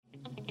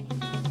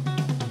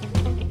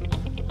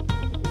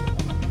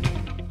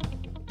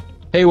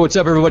Hey, what's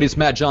up, everybody? It's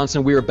Matt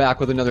Johnson. We are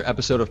back with another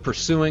episode of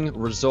Pursuing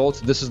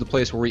Results. This is the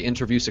place where we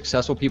interview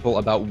successful people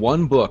about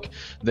one book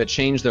that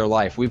changed their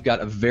life. We've got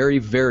a very,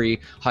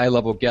 very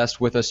high-level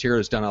guest with us here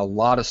who's done a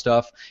lot of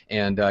stuff,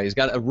 and he's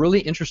got a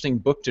really interesting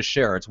book to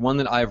share. It's one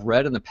that I've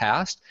read in the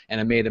past,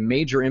 and it made a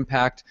major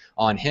impact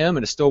on him,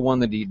 and it's still one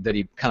that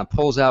he kind of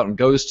pulls out and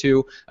goes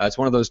to. It's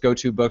one of those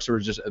go-to books where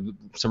there's just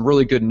some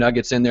really good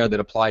nuggets in there that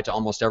apply to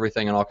almost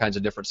everything in all kinds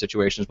of different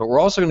situations. But we're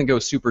also going to go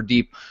super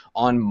deep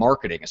on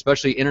marketing,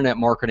 especially internet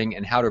marketing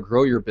and how to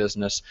grow your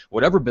business,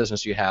 whatever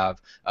business you have,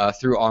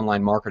 through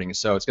online marketing.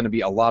 So it's going to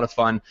be a lot of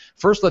fun.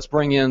 First, let's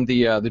bring in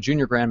the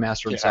junior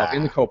grandmaster himself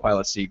in the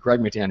co-pilot seat,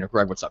 Greg McDaniel.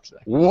 Greg, what's up today?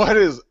 What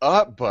is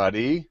up,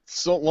 buddy?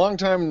 So long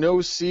time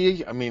no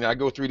see. I mean, I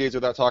go 3 days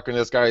without talking to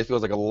this guy. It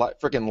feels like a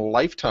freaking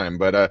lifetime.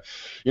 But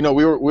you know,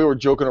 we were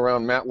joking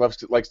around. Matt likes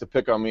to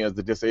pick on me as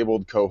the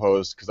disabled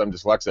co-host because I'm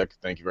dyslexic.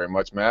 Thank you very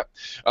much, Matt.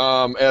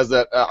 As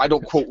that I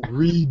don't quote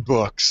read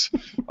books.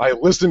 I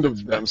listen to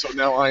them. So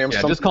now I am.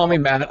 Yeah, just call me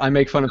Matt. I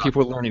make fun of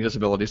people with learning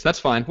disabilities. That's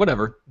fine.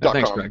 Whatever.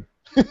 Thanks, Greg.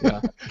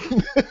 Yeah.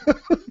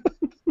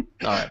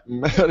 All right.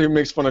 Matt, who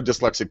makes fun of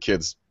dyslexic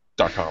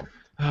kids.com.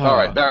 All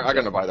right, I'm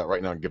going to buy that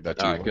right now and give that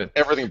to you. Right, good.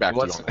 Everything back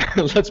to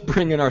you. Let's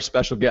bring in our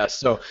special guest.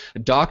 So,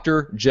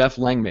 Dr. Jeff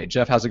Langmaid.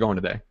 Jeff, how's it going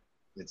today?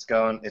 It's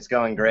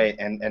going great.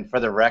 And for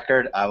the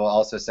record, I will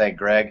also say,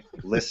 Greg,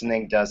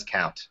 listening does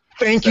count.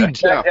 Thank you,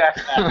 Jeff.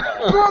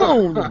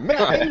 Boom!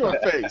 Matt in your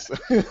face.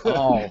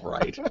 All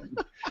right.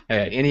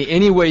 Hey,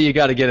 any way you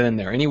got to get it in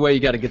there. Any way you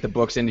got to get the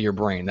books into your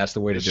brain. That's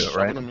the way to do it,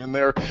 right? Shove them in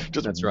there.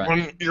 Just That's right.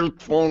 one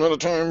earphone at a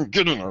time.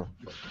 Get in there.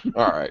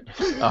 All right.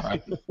 All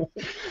right.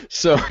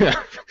 So,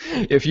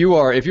 if you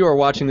are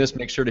watching this,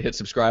 make sure to hit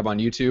subscribe on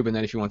YouTube, and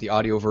then if you want the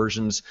audio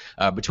versions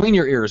between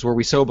your ears, where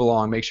we so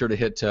belong, make sure to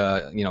hit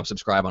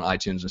subscribe on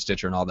iTunes and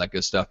Stitcher and all that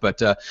good stuff.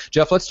 But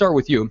Jeff, let's start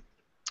with you.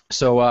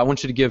 So I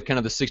want you to give kind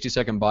of the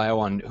 60-second bio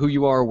on who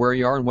you are, where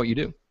you are, and what you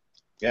do.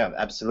 Yeah,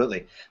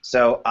 absolutely.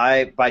 So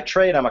by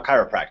trade, I'm a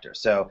chiropractor.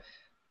 So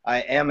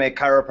I am a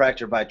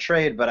chiropractor by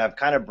trade, but I've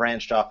kind of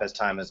branched off as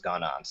time has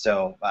gone on.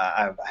 So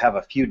I have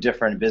a few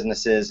different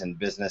businesses and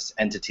business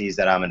entities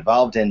that I'm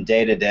involved in.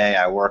 Day to day,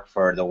 I work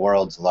for the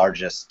world's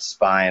largest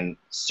spine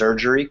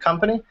surgery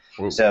company.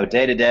 Ooh. So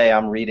day to day,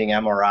 I'm reading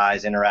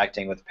MRIs,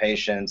 interacting with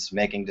patients,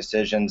 making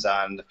decisions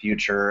on the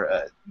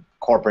future,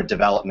 corporate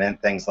development,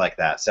 things like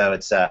that. So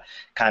it's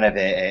kind of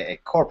a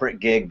corporate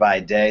gig by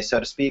day, so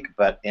to speak.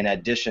 But in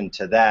addition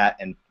to that,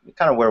 and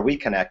kind of where we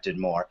connected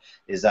more,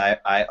 is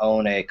I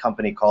own a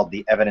company called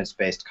the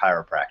Evidence-Based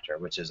Chiropractor,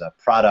 which is a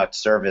product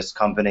service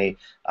company,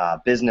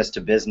 business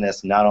to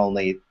business, not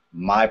only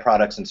my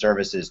products and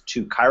services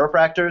to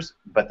chiropractors,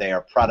 but they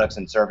are products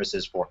and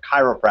services for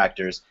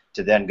chiropractors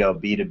to then go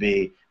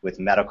B2B with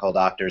medical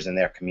doctors in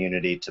their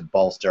community to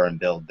bolster and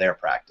build their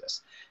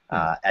practice.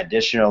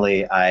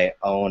 Additionally, I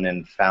own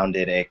and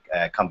founded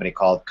a company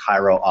called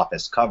Chiro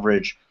Office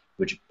Coverage,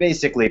 which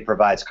basically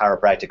provides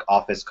chiropractic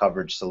office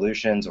coverage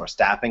solutions or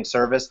staffing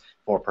service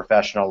for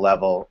professional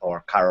level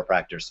or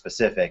chiropractor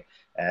specific.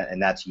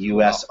 And that's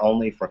U.S.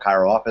 only for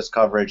chiro office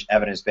coverage.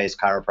 Evidence-based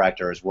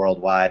chiropractor is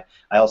worldwide.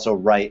 I also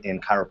write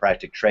in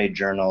chiropractic trade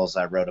journals.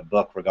 I wrote a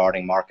book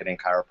regarding marketing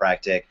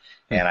chiropractic,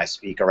 and I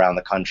speak around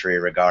the country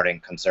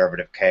regarding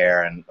conservative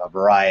care and a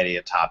variety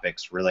of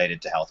topics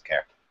related to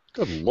healthcare.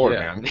 Good Lord,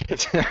 man.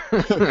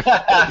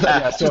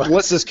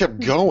 Let's just keep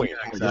going. Yeah,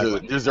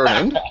 exactly. Is there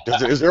an end?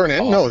 Is there an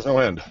end? No, there's no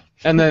end.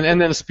 And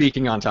then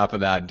speaking on top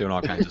of that, doing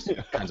all kinds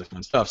of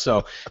fun stuff.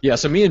 So yeah,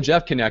 so me and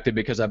Jeff connected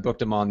because I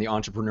booked him on the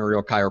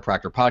Entrepreneurial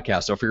Chiropractor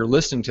podcast. So if you're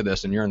listening to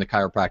this and you're in the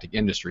chiropractic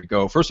industry,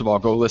 first of all,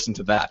 go listen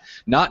to that.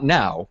 Not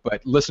now,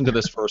 but listen to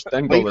this first,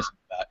 then go listen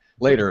to that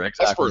later.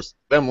 Exactly. That's first,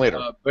 then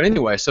later. But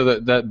anyway, so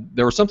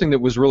there was something that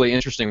was really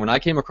interesting when I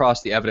came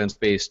across the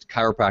evidence-based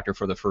chiropractor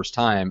for the first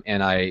time,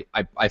 and I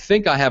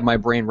think I have my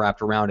brain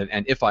wrapped around it.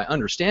 And if I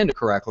understand it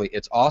correctly,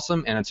 it's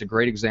awesome, and it's a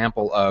great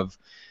example of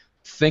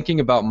thinking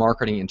about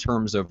marketing in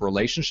terms of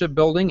relationship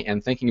building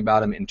and thinking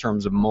about them in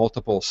terms of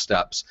multiple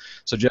steps.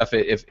 So Jeff,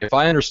 if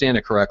I understand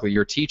it correctly,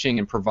 you're teaching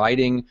and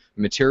providing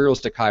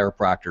materials to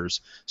chiropractors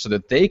so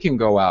that they can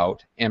go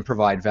out and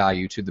provide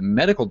value to the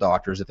medical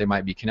doctors that they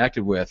might be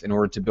connected with in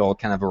order to build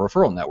kind of a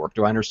referral network.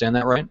 Do I understand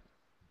that right?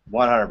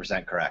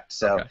 100% correct.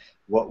 So okay.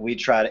 What we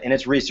try to, and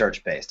it's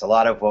research-based. A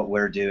lot of what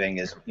we're doing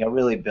is,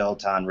 really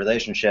built on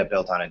relationship,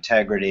 built on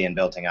integrity, and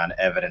built on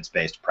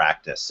evidence-based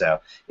practice.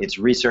 So it's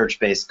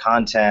research-based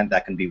content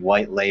that can be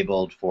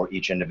white-labeled for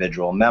each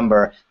individual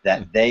member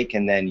that they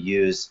can then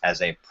use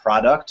as a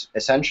product,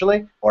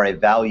 essentially, or a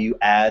value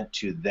add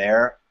to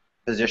their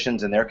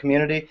physicians in their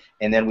community.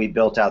 And then we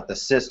built out the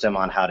system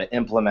on how to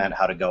implement,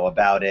 how to go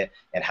about it,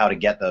 and how to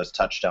get those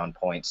touchstone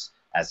points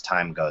as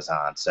time goes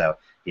on. So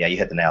yeah, you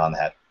hit the nail on the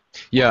head.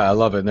 Yeah, I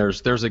love it. And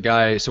there's a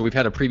guy, so we've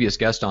had a previous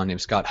guest on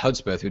named Scott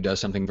Hudspeth who does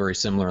something very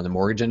similar in the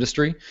mortgage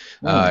industry,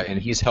 and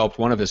he's helped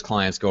one of his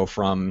clients go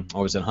from,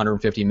 what was it,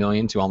 150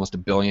 million to almost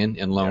 $1 billion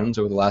in loans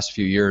over the last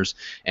few years.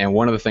 And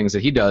one of the things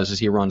that he does is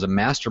he runs a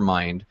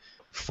mastermind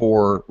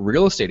for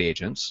real estate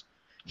agents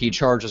he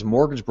charges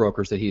mortgage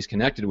brokers that he's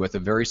connected with a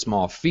very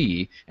small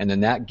fee, and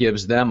then that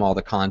gives them all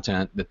the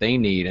content that they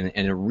need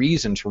and a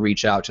reason to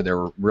reach out to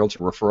their realtor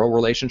referral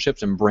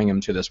relationships and bring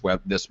them to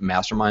this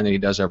mastermind that he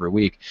does every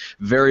week.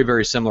 Very,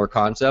 very similar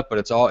concept, but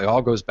it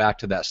all goes back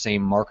to that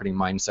same marketing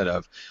mindset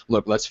of,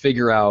 look, let's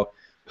figure out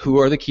who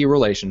are the key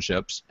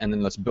relationships, and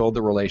then let's build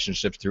the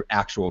relationships through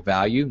actual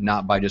value,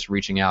 not by just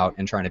reaching out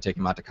and trying to take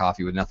them out to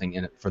coffee with nothing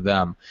in it for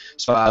them.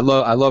 So I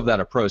love that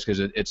approach because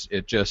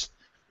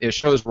it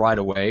shows right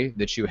away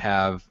that you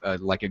have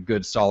like a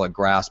good solid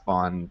grasp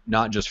on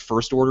not just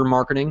first order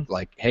marketing,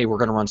 like, hey, we're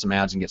going to run some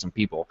ads and get some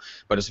people,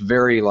 but it's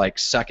very like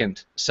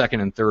second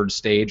and third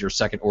stage or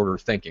second order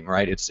thinking,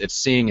 right? It's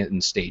seeing it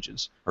in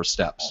stages or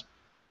steps.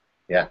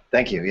 Yeah,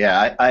 thank you.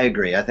 Yeah, I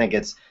agree. I think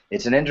it's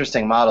an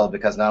interesting model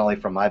because not only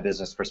from my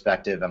business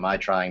perspective am I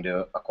trying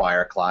to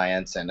acquire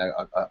clients and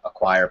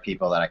acquire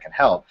people that I can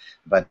help,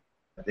 but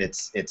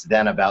it's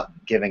then about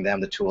giving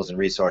them the tools and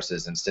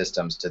resources and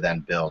systems to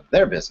then build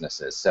their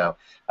businesses. So,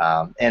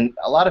 and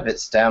a lot of it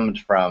stemmed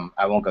from,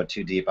 I won't go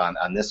too deep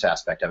on this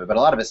aspect of it, but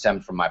a lot of it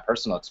stemmed from my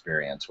personal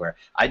experience where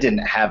I didn't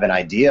have an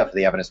idea for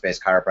the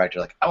evidence-based chiropractor,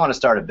 like, I want to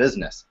start a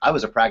business. I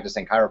was a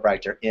practicing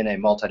chiropractor in a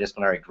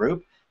multidisciplinary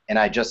group, and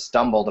I just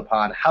stumbled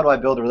upon, how do I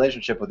build a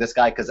relationship with this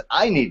guy because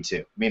I need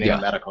to, meaning a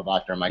medical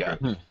doctor in my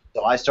group.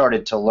 So I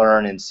started to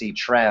learn and see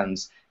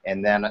trends.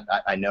 And then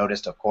I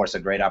noticed, of course, a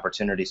great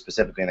opportunity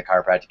specifically in the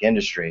chiropractic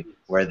industry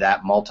where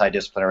that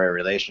multidisciplinary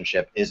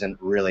relationship isn't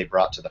really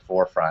brought to the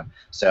forefront.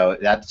 So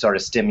that sort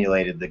of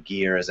stimulated the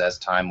gears as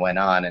time went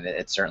on, and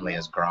it certainly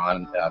has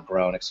grown,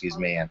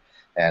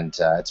 and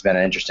it's been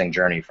an interesting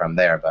journey from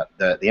there. But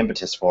the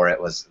impetus for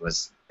it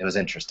was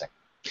interesting.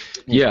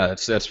 Yeah,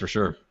 that's for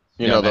sure.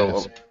 You know,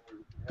 though,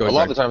 a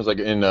lot of the times, like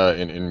in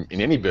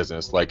any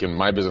business, like in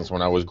my business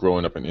when I was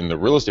growing up in the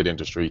real estate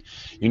industry,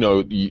 you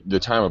know, the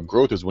time of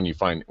growth is when you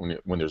find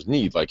when there's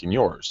need, like in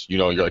yours. You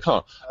know, you're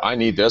like, I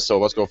need this, so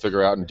let's go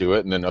figure out and do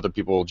it, and then other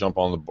people jump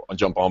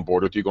on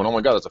board with you, going, oh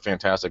my God, that's a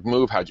fantastic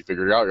move. How'd you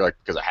figure it out? You're like,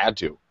 because I had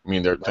to. I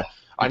mean,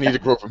 I need to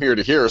grow from here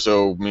to here,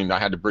 so I mean, I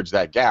had to bridge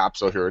that gap,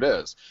 so here it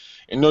is.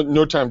 And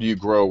no time do you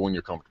grow when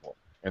you're comfortable,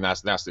 and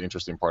that's the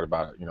interesting part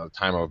about it. You know, the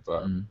time of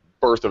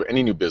birth of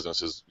any new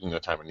business is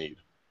time of need.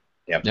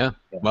 Yep. Yeah.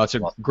 Well, it's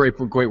a great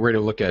way to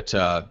look at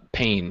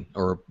pain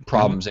or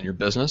problems in your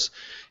business.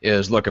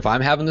 Is, look, if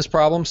I'm having this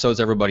problem, so is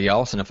everybody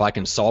else, and if I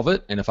can solve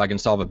it, and if I can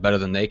solve it better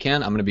than they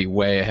can, I'm going to be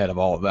way ahead of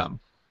all of them.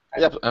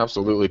 Yeah,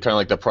 absolutely. Kind of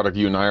like the product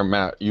you and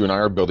I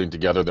are building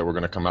together that we're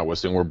going to come out with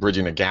soon. We're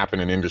bridging a gap in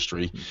an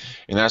industry,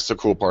 and that's the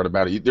cool part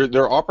about it.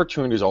 There are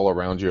opportunities all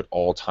around you at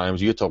all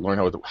times. You have to learn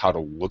how to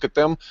look at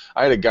them.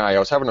 I had a guy. I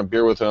was having a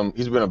beer with him.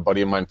 He's been a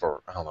buddy of mine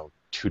for, I don't know,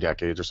 2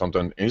 decades or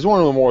something. And he's one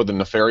of the more the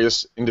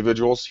nefarious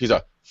individuals. He's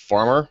a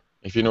farmer,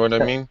 if you know what I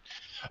mean.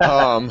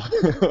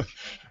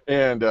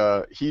 And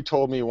he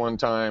told me one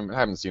time, I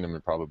haven't seen him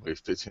in probably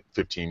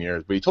 15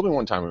 years, but he told me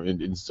one time,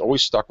 and it's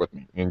always stuck with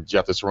me, and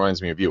Jeff, this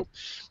reminds me of you.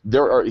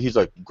 He's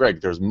like,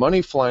 Greg, there's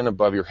money flying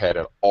above your head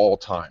at all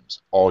times.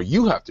 All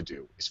you have to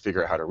do is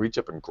figure out how to reach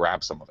up and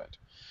grab some of it.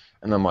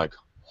 And I'm like,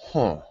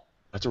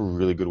 that's a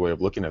really good way of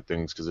looking at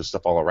things because there's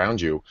stuff all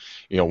around you,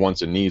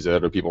 wants and needs that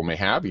other people may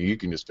have. You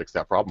can just fix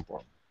that problem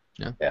for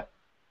them. Yeah.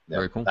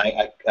 Very cool.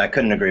 I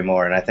couldn't agree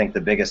more, and I think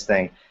the biggest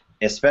thing,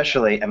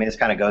 especially, I mean, this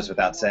kind of goes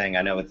without saying,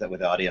 I know with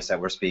the audience that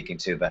we're speaking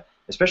to, but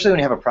especially when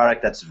you have a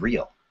product that's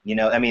real,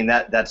 I mean,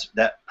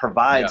 that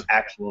provides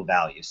actual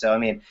value. So, I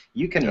mean,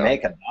 you can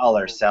make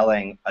 $1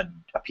 selling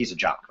a piece of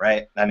junk,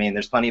 right? I mean,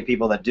 there's plenty of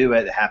people that do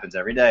it. It happens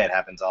every day. It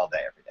happens all day,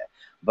 every day.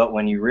 But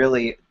when you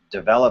really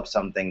develop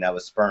something that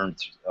was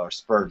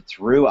spurred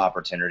through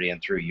opportunity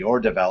and through your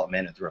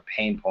development and through a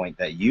pain point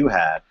that you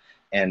had,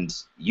 and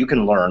you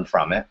can learn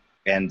from it,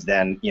 and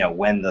then,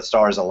 when the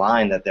stars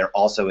align that there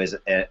also is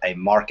a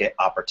market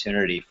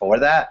opportunity for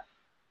that,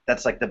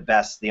 that's like the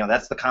best,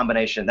 that's the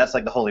combination, that's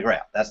like the holy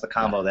grail. That's the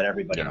combo that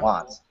everybody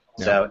wants.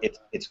 Yeah. So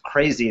it's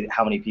crazy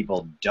how many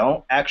people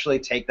don't actually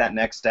take that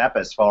next step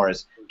as far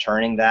as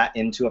turning that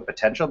into a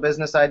potential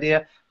business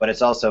idea, but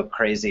it's also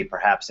crazy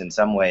perhaps in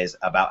some ways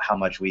about how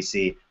much we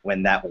see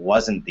when that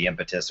wasn't the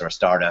impetus or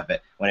start of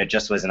it, when it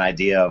just was an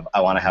idea of,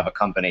 I want to have a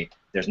company,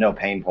 there's no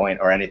pain point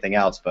or anything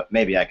else, but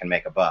maybe I can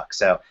make a buck.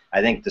 So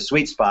I think the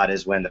sweet spot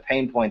is when the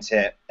pain points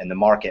hit and the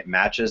market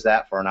matches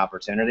that for an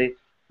opportunity,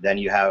 then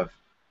you have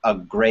a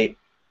great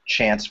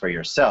chance for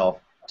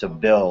yourself to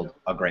build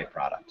a great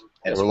product.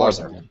 A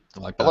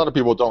lot of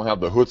people don't have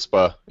the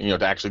chutzpah,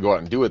 to actually go out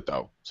and do it,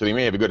 though. So they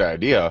may have a good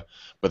idea,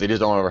 but they just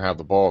don't ever have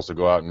the balls to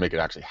go out and make it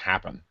actually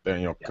happen.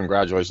 Then,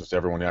 congratulations to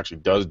everyone who actually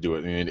does do it.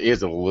 I mean, it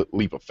is a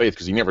leap of faith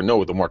because you never know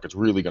what the market's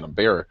really going to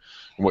bear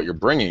and what you're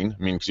bringing.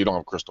 I mean, because you don't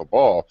have a crystal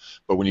ball,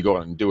 but when you go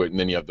out and do it, and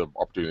then you have the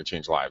opportunity to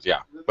change lives,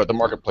 but the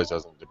marketplace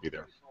doesn't need to be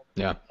there.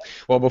 Yeah.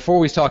 Well, before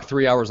we talk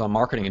 3 hours on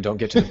marketing and don't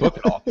get to the book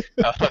at all,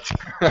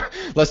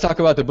 let's talk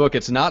about the book.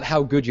 It's not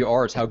how good you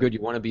are, it's how good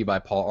you want to be by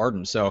Paul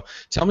Arden. So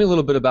tell me a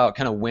little bit about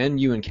kind of when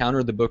you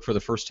encountered the book for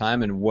the first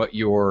time and what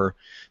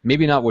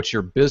maybe not what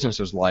your business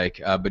was like,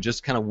 but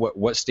just kind of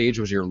what stage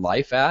was your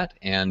life at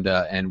and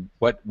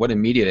what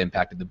immediate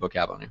impact did the book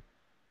have on you?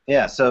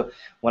 Yeah, so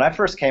when I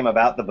first came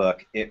about the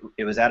book, it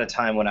was at a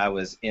time when I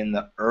was in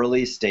the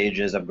early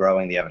stages of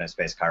growing the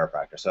evidence-based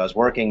chiropractor. So I was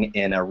working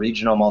in a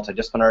regional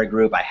multidisciplinary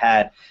group. I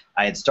had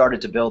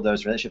started to build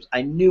those relationships.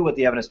 I knew what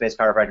the evidence-based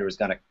chiropractor was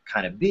going to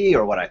kind of be,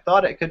 or what I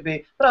thought it could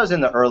be, but I was in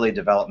the early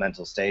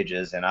developmental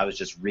stages, and I was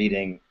just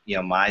reading,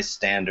 my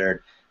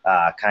standard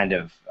kind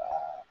of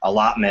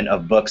allotment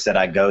of books that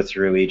I go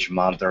through each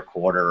month or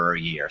quarter or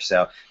year.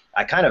 So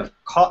I kind of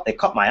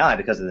caught my eye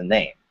because of the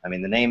name. I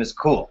mean, the name is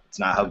cool. It's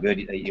not how good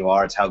you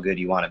are, it's how good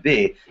you want to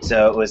be.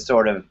 So it was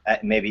sort of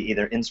maybe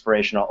either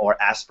inspirational or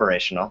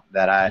aspirational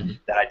that I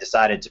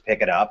decided to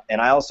pick it up.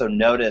 And I also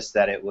noticed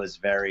that it was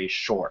very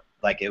short.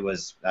 Like, it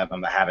was, I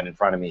have it in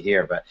front of me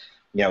here, but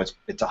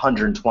it's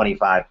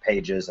 125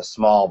 pages, a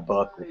small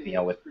book,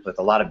 with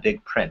a lot of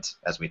big print,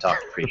 as we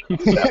talked pre.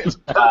 It's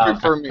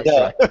perfect for me.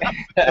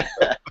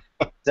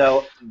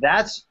 So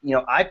that's,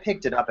 I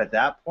picked it up at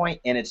that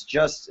point, and it's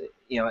just,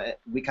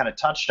 we kind of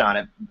touched on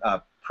it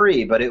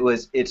but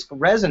it's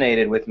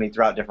resonated with me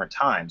throughout different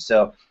times.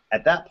 So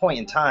at that point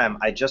in time,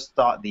 I just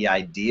thought the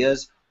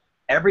ideas,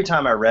 every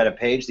time I read a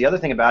page, the other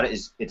thing about it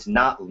is it's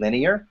not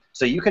linear,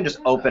 so you can just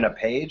open a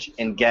page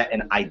and get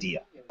an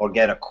idea or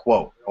get a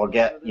quote or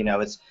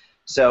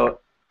so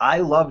I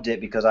loved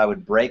it because I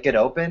would break it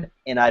open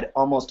and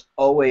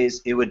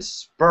it would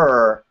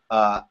spur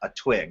a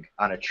twig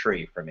on a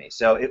tree for me.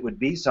 So it would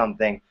be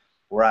something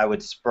where I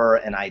would spur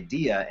an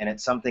idea, and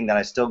it's something that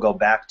I still go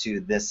back to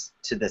this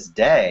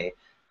day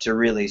to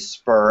really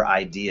spur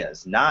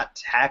ideas, not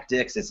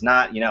tactics. It's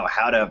not,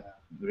 how to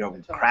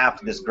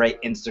craft this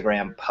great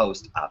Instagram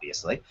post,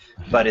 obviously,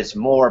 but it's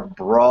more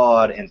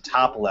broad and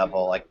top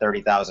level, like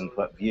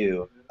 30,000-foot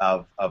view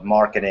of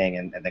marketing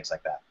and things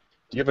like that.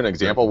 Do you have an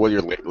example of what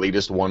your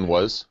latest one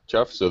was,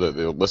 Jeff, so that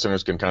the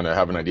listeners can kind of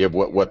have an idea of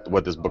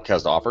what this book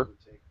has to offer?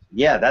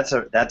 Yeah, that's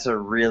a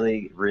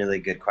really, really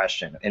good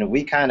question, and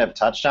we kind of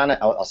touched on it.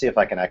 I'll see if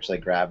I can actually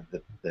grab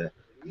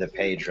the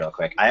page real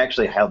quick. I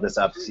actually held this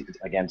up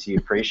again to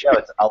you pre-show.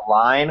 It's a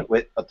line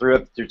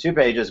through 2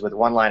 pages with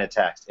 1 line of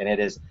text, and it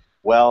is,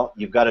 well,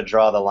 you've got to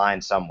draw the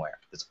line somewhere.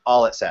 That's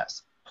all it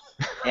says.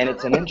 And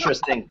it's an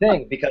interesting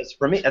thing because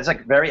for me, it's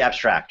like very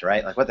abstract,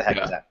 right? Like, what the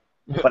heck is that?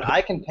 But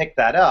I can pick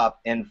that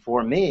up, and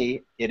for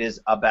me, it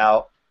is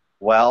about,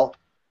 well,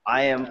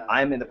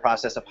 I'm in the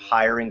process of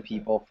hiring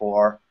people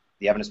for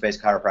the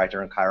evidence-based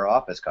chiropractor and chiro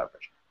office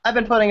coverage. I've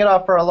been putting it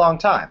off for a long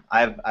time.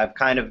 I've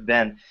kind of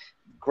been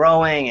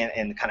growing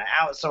and kind of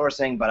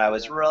outsourcing, but I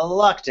was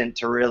reluctant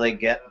to really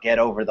get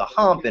over the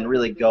hump and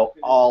really go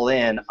all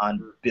in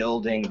on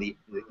building the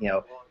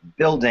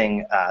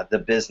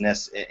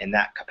business in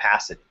that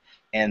capacity.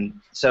 And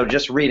so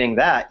just reading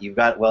that, you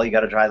got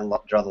to draw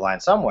the line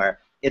somewhere.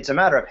 It's a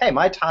matter of, hey,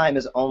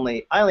 I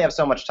only have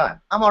so much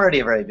time. I'm already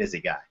a very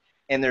busy guy,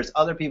 and there's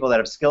other people that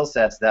have skill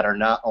sets that are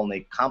not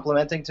only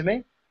complementing to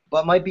me,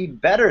 but might be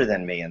better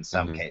than me in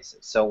some cases.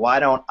 So why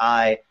don't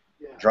I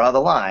draw the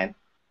line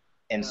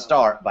and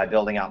start by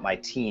building out my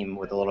team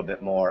with a little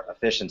bit more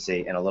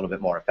efficiency and a little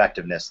bit more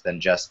effectiveness than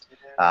just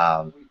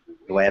the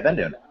way I've been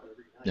doing it.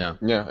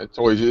 Yeah,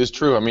 it's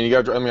true. I mean,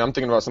 I'm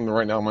thinking about something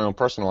right now in my own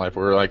personal life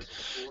where, like,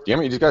 damn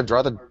it, you just gotta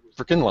draw the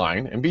freaking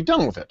line and be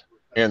done with it.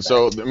 And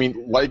so, I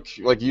mean, like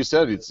you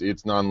said,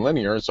 it's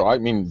non-linear. So I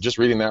mean, just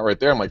reading that right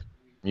there, I'm like,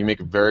 you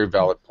make a very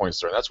valid point,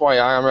 sir. That's why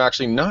I'm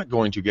actually not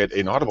going to get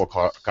an Audible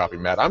copy,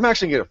 Matt. I'm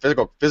actually going to get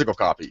a physical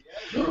copy.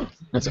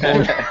 That's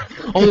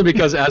only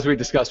because, as we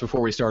discussed before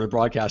we started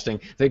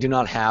broadcasting, they do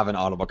not have an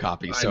Audible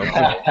copy. So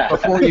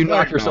before you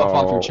knock yourself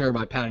off your chair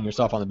by patting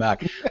yourself on the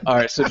back. All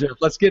right, so Jeff,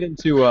 let's get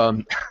into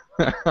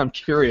I'm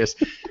curious.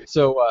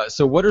 So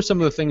what are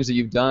some of the things that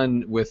you've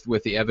done with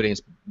the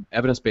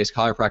evidence-based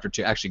chiropractor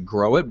to actually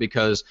grow it?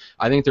 Because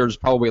I think there's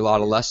probably a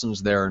lot of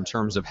lessons there in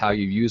terms of how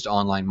you used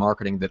online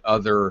marketing that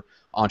other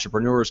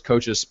entrepreneurs,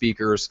 coaches,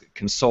 speakers,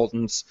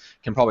 consultants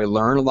can probably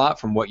learn a lot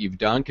from what you've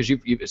done, because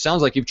it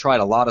sounds like you've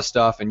tried a lot of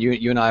stuff, and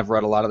you and I have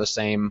read a lot of the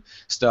same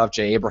stuff,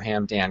 Jay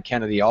Abraham, Dan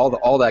Kennedy,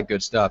 all that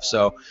good stuff.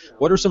 So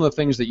what are some of the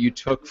things that you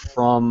took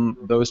from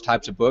those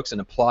types of books and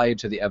applied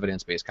to the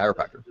evidence-based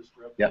chiropractor?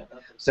 Yeah.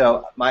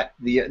 So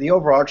the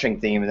overarching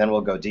theme, and then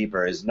we'll go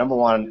deeper, is number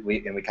one,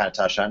 we kind of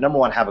touched on it, number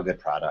one, have a good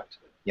product.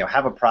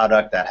 Have a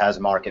product that has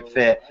market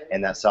fit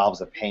and that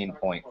solves a pain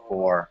point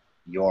for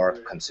your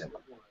consumer.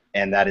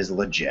 And that is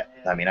legit.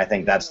 I mean, I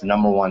think that's the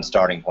number one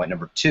starting point.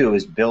 Number two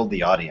is build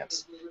the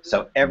audience.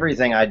 So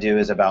everything I do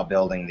is about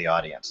building the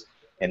audience.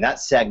 And that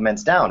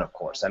segments down, of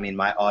course. I mean,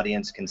 my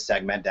audience can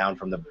segment down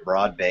from the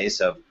broad base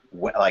of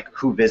like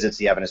who visits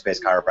the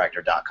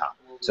evidencebasedchiropractor.com.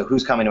 So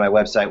who's coming to my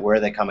website, where are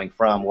they coming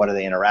from, what are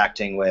they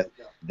interacting with?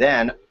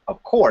 Then,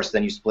 of course,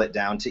 then you split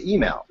down to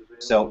email.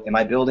 So am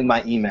I building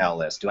my email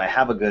list? Do I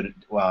have a good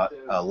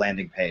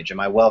landing page? Am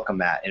I welcome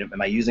mat? Am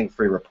I using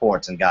free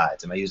reports and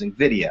guides? Am I using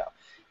video?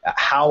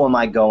 How am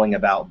I going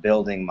about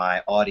building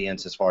my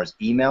audience as far as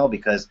email?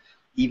 Because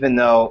even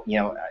though,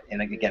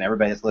 and again,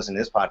 everybody that's listening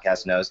to this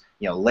podcast knows,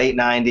 late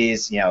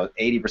 90s,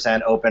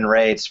 80% open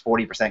rates,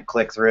 40%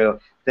 click-through,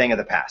 thing of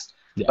the past.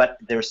 Yeah. But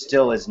there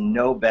still is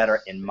no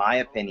better, in my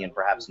opinion,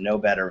 perhaps no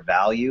better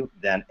value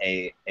than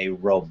a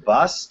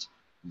robust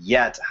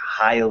yet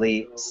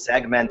highly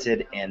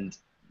segmented and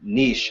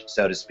niche,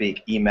 so to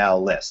speak,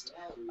 email list.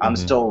 I'm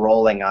still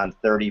rolling on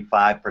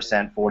 35%,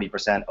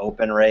 40%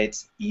 open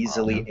rates,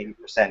 easily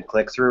 8%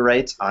 click-through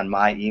rates on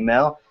my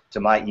email to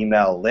my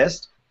email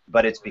list,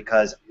 but it's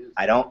because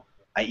I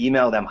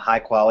email them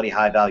high-quality,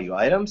 high-value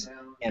items,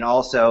 and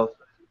also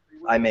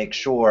I make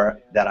sure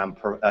that I'm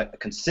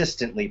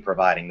consistently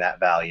providing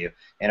that value.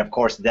 And of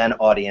course, then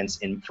audience,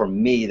 for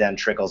me, then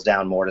trickles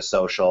down more to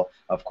social.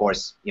 Of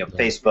course,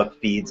 Facebook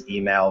feeds,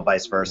 email,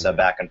 vice versa,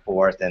 back and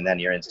forth, and then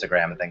your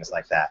Instagram and things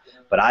like that.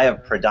 But I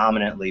have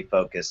predominantly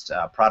focused,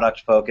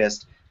 product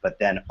focused, but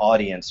then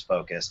audience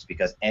focused,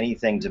 because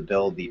anything to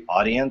build the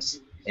audience,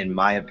 in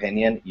my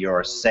opinion,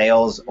 your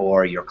sales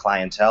or your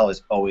clientele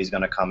is always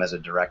going to come as a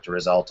direct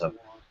result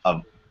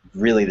of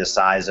really the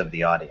size of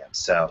the audience.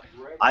 So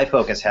I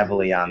focus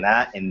heavily on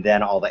that, and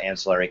then all the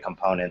ancillary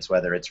components,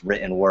 whether it's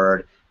written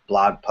word,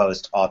 blog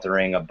post,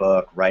 authoring a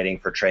book, writing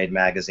for trade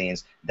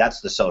magazines.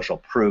 That's the social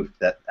proof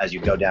that as you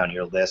go down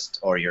your list,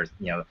 or your,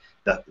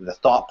 the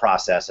thought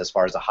process as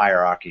far as the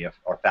hierarchy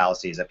or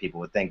fallacies that people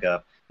would think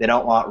of. They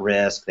don't want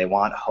risk, they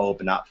want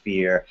hope, not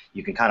fear.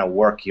 You can kind of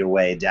work your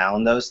way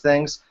down those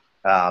things.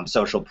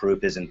 Social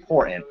proof is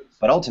important,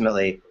 but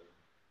ultimately,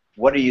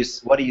 what are you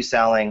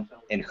selling,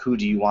 and who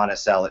do you want to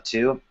sell it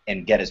to,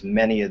 and get as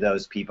many of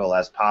those people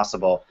as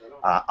possible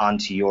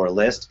onto your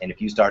list. And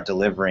if you start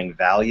delivering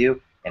value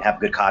and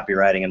have good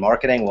copywriting and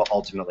marketing, well,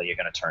 ultimately you're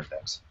going to turn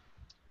things.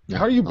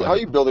 How are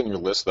you building your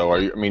list though?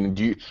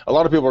 A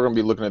lot of people are going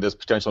to be looking at this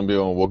potential and be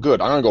going, well,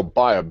 good, I'm going to go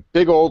buy a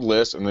big old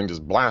list and then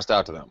just blast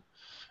out to them.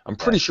 I'm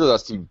pretty sure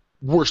that's the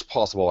worst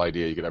possible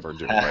idea you could ever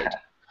do, right?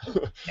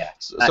 Yeah.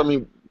 So I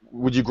mean,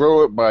 would you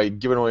grow it by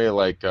giving away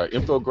like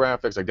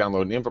infographics, like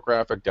download an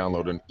infographic,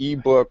 download an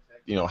ebook?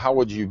 How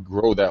would you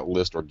grow that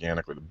list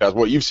organically? The best,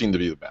 what you've seen to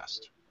be the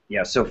best.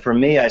 Yeah. So for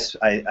me,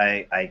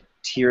 I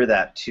tier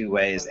that two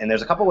ways, and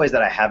there's a couple ways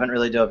that I haven't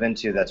really dove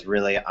into. That's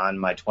really on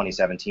my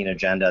 2017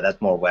 agenda. That's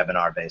more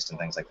webinar based and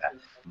things like that.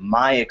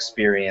 My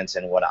experience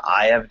and what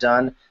I have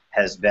done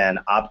has been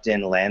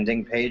opt-in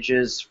landing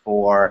pages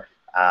for.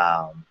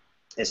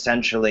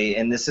 Essentially,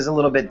 and this is a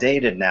little bit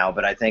dated now,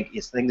 but I think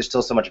there's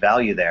still so much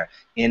value there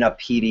in a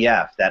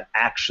PDF that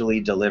actually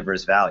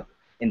delivers value.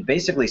 And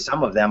basically,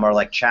 some of them are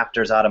like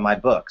chapters out of my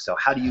book. So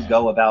how do you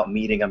go about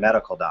meeting a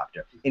medical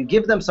doctor? And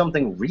give them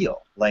something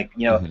real, like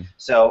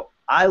So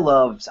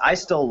I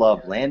still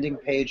love landing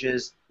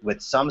pages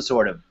with some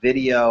sort of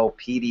video,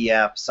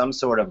 PDF, some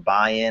sort of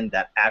buy-in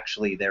that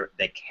actually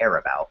they care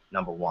about.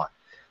 Number one.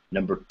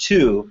 Number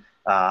two.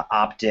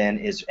 Opt-in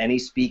is any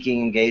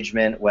speaking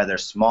engagement, whether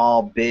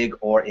small, big,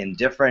 or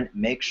indifferent.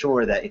 Make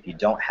sure that if you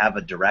don't have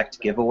a direct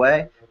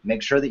giveaway,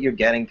 make sure that you're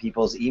getting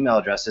people's email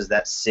addresses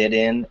that sit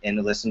in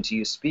and listen to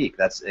you speak.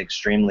 That's an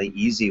extremely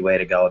easy way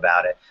to go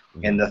about it.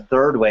 And the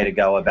third way to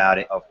go about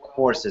it, of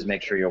course, is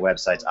make sure your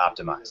website's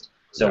optimized.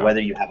 So whether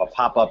you have a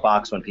pop-up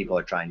box when people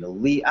are trying to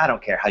leave, I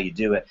don't care how you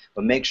do it,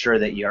 but make sure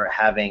that you're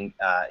having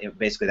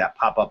basically that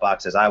pop-up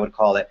box, as I would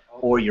call it,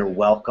 or your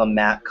welcome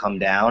mat come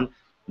down.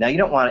 Now you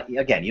don't want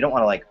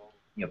to like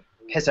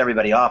piss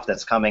everybody off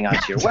that's coming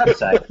onto your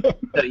website.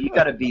 So you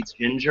got to be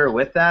ginger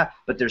with that.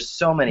 But there's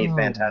so many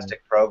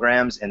fantastic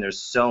programs, and there's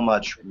so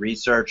much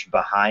research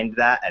behind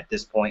that at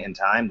this point in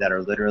time that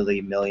are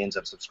literally millions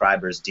of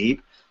subscribers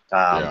deep.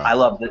 I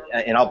love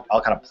and I'll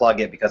kind of plug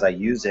it because I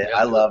use it.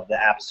 I love the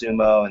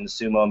AppSumo and the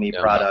SumoMe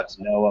products.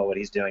 Noah, what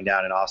he's doing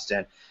down in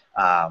Austin.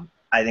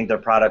 I think their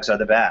products are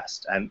the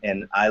best,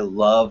 and I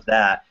love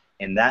that.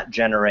 And that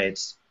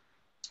generates.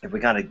 If we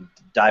kind of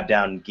dive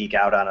down and geek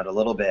out on it a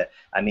little bit,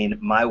 I mean,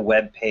 my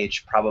web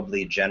page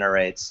probably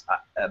generates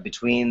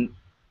between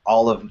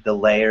all of the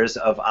layers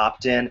of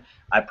opt-in,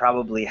 I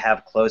probably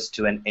have close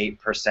to an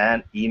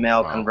 8%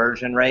 email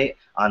conversion rate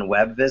on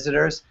web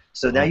visitors.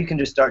 So now you can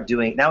just start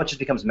doing, now it just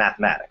becomes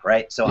mathematic,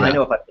 right? So I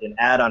know if I put an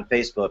ad on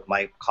Facebook,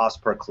 my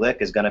cost per click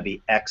is going to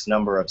be X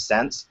number of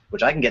cents,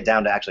 which I can get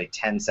down to actually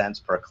 10 cents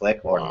per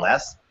click or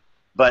less.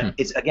 But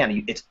it's,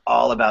 again, it's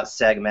all about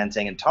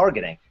segmenting and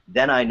targeting.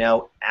 Then I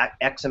know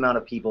X amount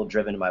of people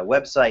driven to my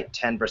website,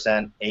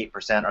 10%,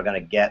 8% are going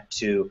to get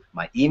to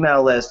my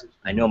email list.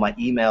 I know my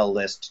email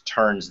list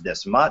turns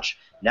this much.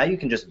 Now you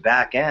can just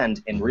back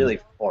end and really,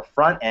 or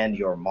front end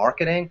your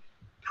marketing,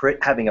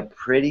 having a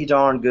pretty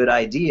darn good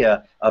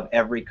idea of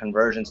every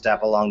conversion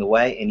step along the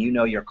way, and you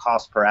know your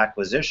cost per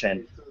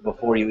acquisition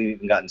before you've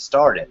even gotten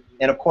started.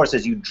 And of course,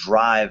 as you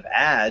drive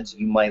ads,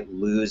 you might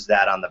lose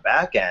that on the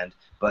back end,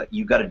 but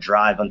you've got to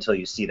drive until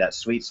you see that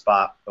sweet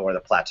spot or the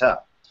plateau.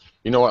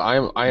 You know what?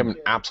 I am an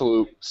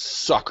absolute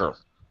sucker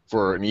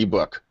for an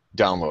ebook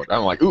download.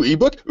 I'm like, ooh,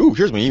 ebook? Ooh,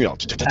 here's my email.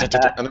 And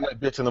then I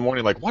bitch in the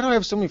morning like, why do I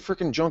have so many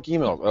freaking junk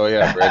emails? Oh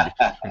yeah, Greg,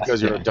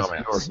 because you're a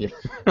dumbass.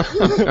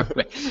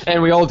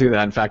 And we all do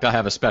that. In fact, I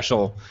have a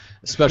special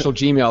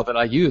Gmail that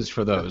I use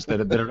for those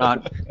that are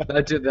not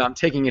that I'm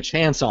taking a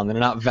chance on, that are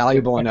not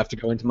valuable enough to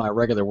go into my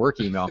regular work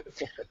email.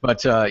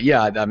 But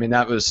yeah, I mean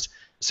that was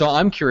So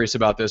I'm curious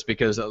about this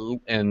because,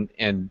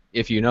 and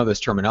if you know this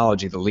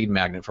terminology, the lead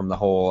magnet from the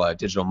whole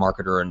digital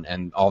marketer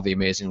and all the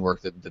amazing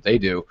work that they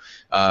do,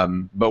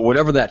 but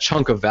whatever that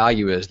chunk of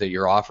value is that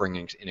you're offering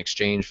in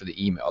exchange for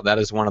the email, that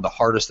is one of the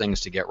hardest things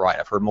to get right.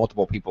 I've heard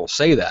multiple people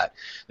say that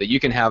you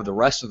can have the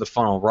rest of the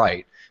funnel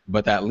right,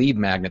 but that lead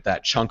magnet,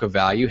 that chunk of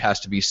value, has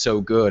to be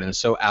so good and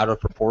so out of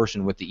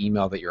proportion with the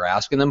email that you're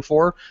asking them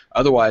for.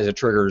 Otherwise, it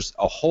triggers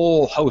a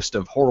whole host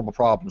of horrible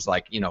problems,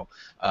 like your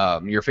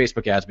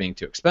Facebook ads being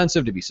too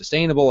expensive to be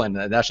sustainable, and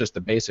that's just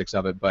the basics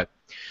of it. But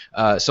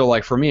so,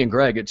 like for me and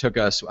Greg, it took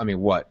us,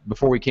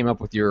 before we came up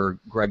with your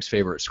Greg's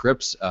favorite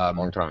scripts,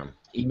 Long time.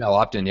 email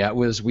opt-in. Yeah,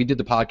 we did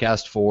the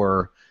podcast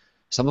for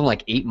something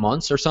like 8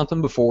 months or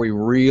something before we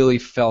really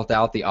felt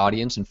out the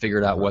audience and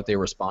figured out what they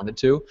responded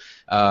to.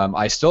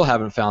 I still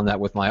haven't found that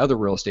with my other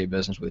real estate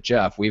business with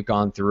Jeff. We've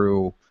gone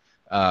through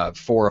 4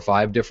 or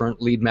 5 different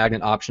lead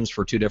magnet options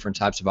for 2 different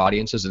types of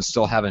audiences and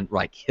still haven't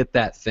hit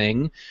that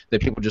thing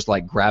that people just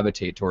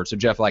gravitate towards. So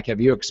Jeff,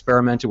 have you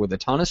experimented with a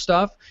ton of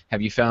stuff?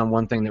 Have you found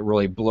one thing that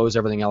really blows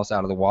everything else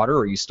out of the water, or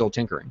are you still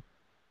tinkering?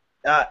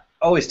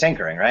 Always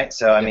tinkering, right?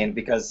 So, I mean,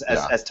 because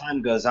as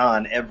time goes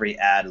on, every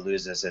ad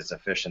loses its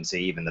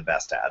efficiency, even the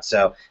best ad.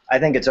 So I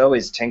think it's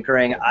always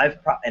tinkering.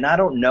 And I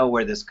don't know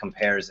where this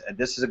compares.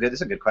 This is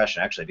a good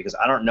question, actually, because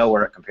I don't know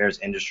where it compares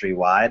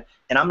industry-wide.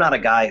 And I'm not a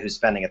guy who's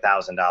spending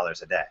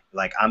 $1,000 a day.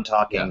 I'm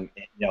talking,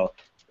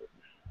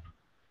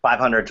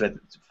 500 to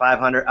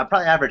 500. I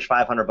probably average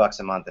 $500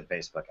 a month in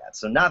Facebook ads.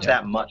 So not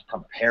that much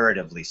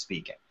comparatively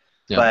speaking.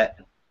 Yeah. But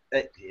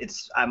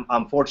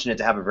I'm fortunate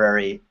to have a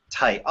very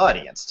tight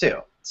audience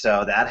too,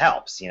 so that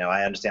helps.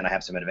 I understand I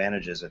have some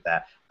advantages with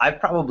that. I've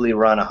probably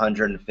run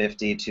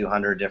 150,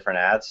 200 different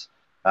ads.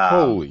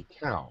 Holy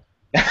cow!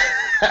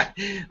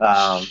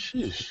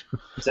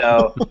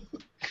 So,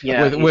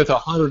 with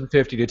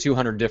 150 to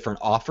 200 different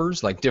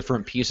offers, like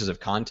different pieces of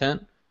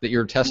content that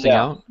you're testing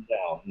out.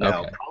 No.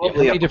 Okay.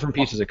 Probably how many different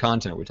pieces of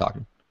content are we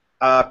talking?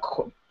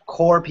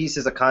 Core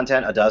pieces of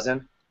content, a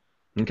dozen.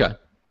 Okay.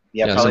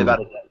 Yeah, probably about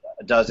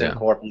a dozen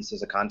core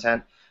pieces of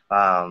content.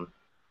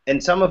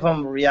 And some of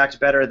them react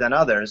better than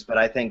others, but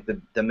I think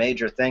the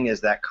major thing is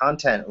that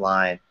content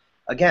line.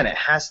 Again, it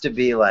has to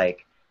be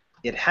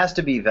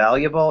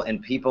valuable,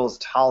 and people's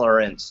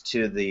tolerance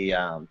to the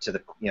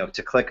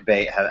to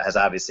clickbait has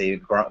obviously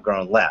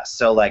grown less.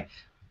 So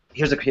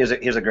here's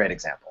a great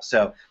example.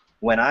 So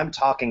when I'm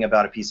talking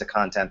about a piece of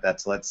content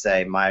that's, let's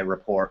say, my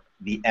report,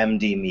 the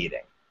MD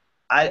meeting,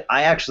 I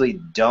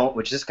actually don't,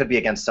 which this could be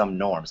against some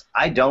norms,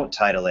 I don't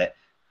title it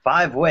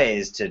 5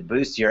 ways to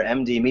boost your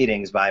MD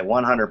meetings by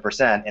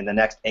 100% in the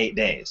next 8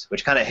 days,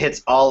 which kind of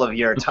hits all of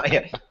your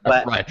time.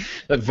 But right,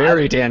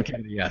 very Dan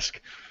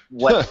Kennedy-esque.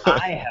 What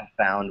I have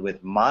found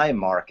with my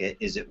market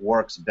is it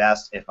works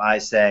best if I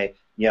say,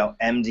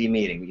 MD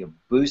meeting, you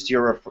boost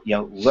your,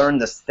 learn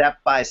the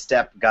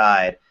step-by-step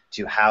guide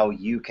to how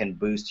you can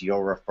boost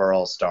your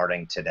referrals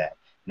starting today.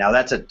 Now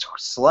that's it's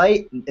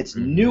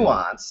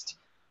nuanced.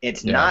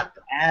 It's not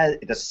as,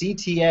 the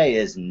CTA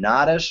is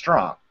not as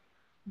strong,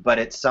 but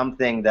it's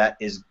something that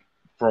is,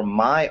 for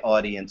my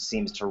audience,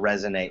 seems to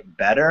resonate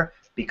better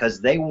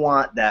because they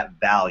want that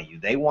value.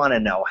 They want to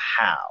know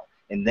how,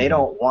 and they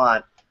don't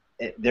want,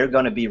 they're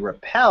going to be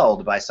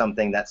repelled by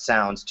something that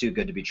sounds too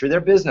good to be true.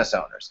 They're business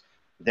owners.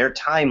 They're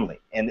timely,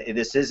 and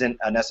this isn't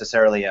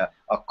necessarily a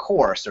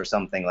course or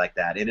something like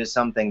that. It is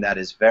something that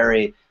is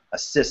very a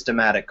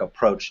systematic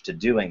approach to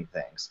doing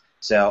things.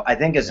 So I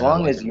think as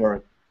long as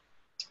your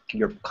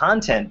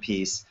content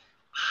piece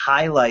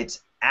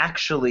highlights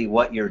actually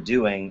what you're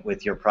doing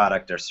with your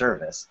product or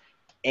service,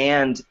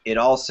 and it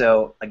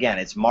also, again,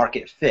 it's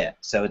market fit,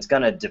 so it's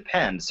going to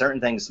depend. Certain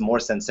things,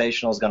 more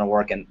sensational is going to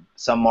work in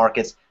some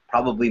markets.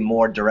 Probably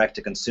more direct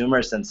to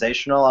consumer,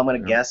 sensational, I'm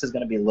going to guess, is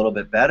going to be a little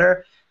bit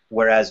better,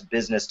 whereas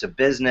business to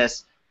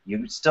business,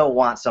 you still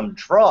want some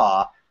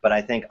draw, but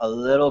I think a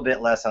little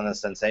bit less on the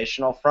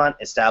sensational front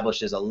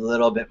establishes a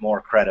little bit more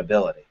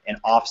credibility and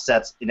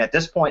offsets, and at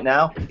this point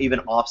now, even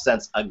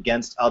offsets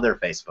against other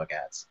Facebook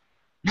ads.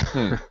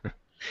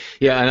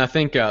 Yeah, and I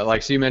think,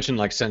 so you mentioned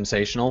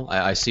sensational.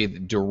 I see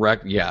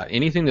direct,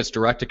 anything that's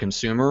direct to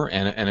consumer,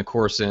 and of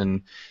course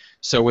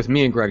so with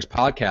me and Greg's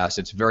podcast,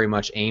 it's very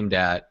much aimed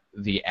at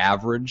the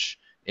average,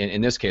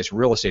 in this case,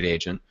 real estate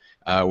agent,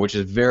 which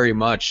is very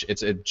much,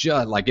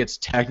 it's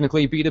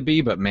technically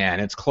B2B, but man,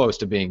 it's close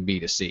to being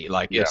B2C.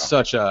 It's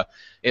such a,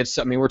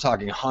 we're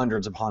talking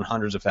hundreds upon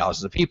hundreds of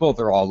thousands of people.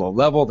 They're all low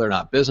level. They're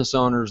not business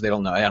owners. They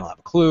don't have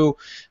a clue.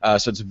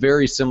 So it's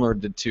very similar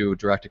to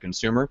direct to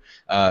consumer.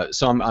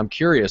 So I'm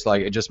curious,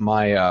 just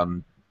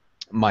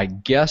my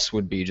guess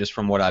would be, just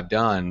from what I've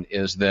done,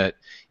 is that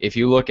if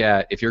you're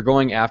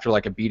going after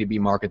a B2B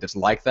market that's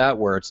like that,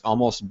 where it's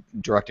almost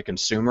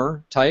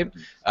direct-to-consumer type,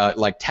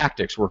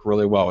 tactics work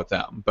really well with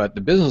them. But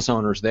the business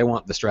owners, they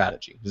want the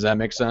strategy. Does that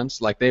make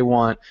sense? They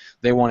want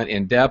it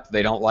in depth.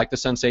 They don't like the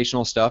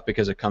sensational stuff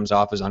because it comes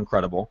off as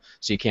uncredible.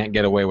 So you can't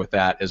get away with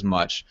that as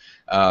much.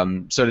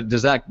 So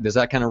does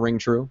that kind of ring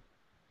true?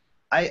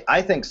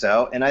 I think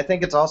so, and I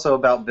think it's also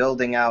about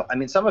building out.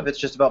 Some of it's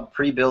just about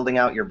pre-building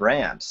out your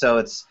brand. So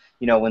it's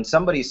when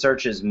somebody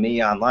searches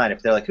me online,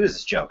 if they're like, who's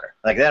this joker?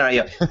 Like, they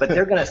don't, but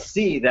they're going to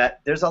see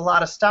that there's a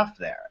lot of stuff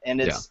there. And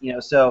it's,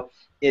 so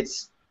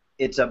it's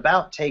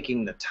about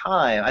taking the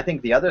time. I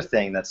think the other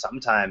thing that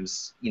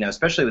sometimes,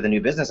 especially with a new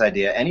business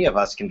idea, any of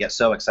us can get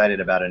so excited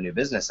about a new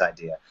business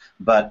idea.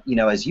 But,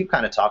 as you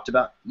kind of talked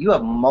about, you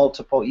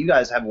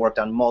guys have worked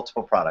on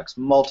multiple products,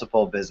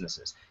 multiple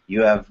businesses.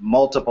 You have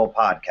multiple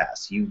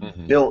podcasts. You've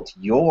built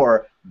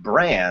your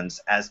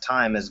brands as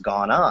time has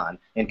gone on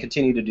and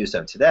continue to do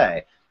so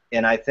today.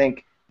 And I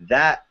think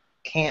that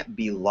can't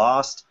be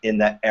lost in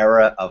the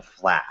era of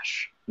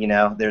flash.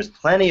 There's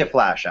plenty of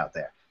flash out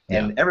there.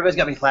 And everybody's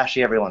got to be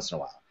flashy every once in a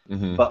while.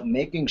 But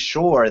making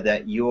sure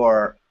that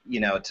you're,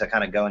 to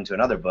kind of go into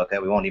another book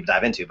that we won't even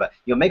dive into, but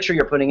make sure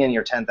you're putting in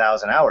your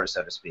 10,000 hours,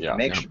 so to speak.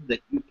 Make sure that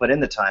you put in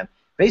the time.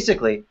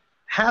 Basically,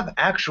 have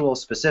actual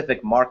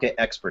specific market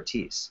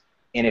expertise.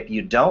 And if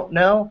you don't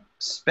know,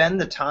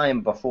 spend the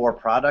time before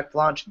product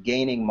launch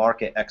gaining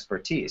market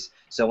expertise.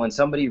 So when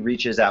somebody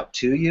reaches out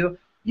to you,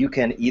 you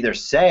can either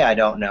say, I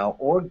don't know,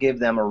 or give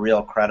them a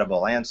real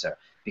credible answer.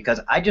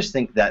 Because I just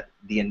think that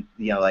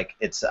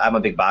I'm a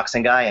big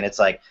boxing guy, and it's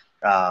like,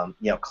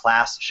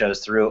 class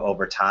shows through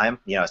over time.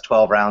 As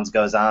 12 rounds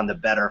goes on, the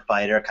better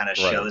fighter kind of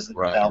shows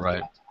themselves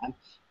over time.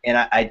 And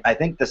I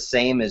think the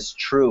same is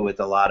true with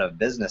a lot of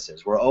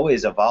businesses. We're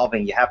always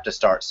evolving. You have to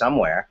start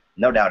somewhere,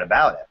 no doubt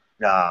about it.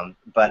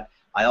 But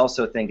I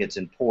also think it's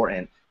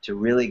important to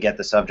really get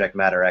the subject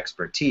matter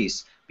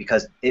expertise,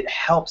 because it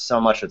helps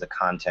so much with the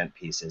content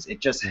pieces. It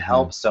just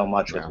helps so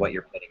much with what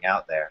you're putting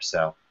out there.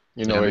 So.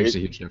 It makes a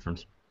huge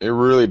difference. It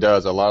really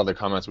does. A lot of the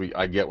comments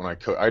I get when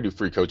I do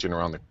free coaching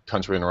around the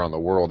country and around the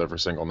world every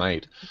single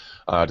night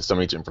to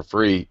some agent for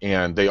free,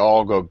 and they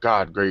all go,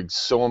 God, Greg,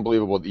 so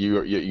unbelievable that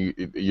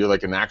you're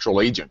like an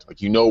actual agent. Like,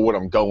 what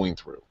I'm going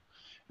through.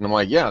 And I'm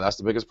like, yeah, that's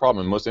the biggest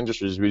problem. In most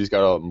industries, we just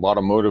got a lot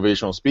of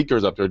motivational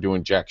speakers up there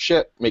doing jack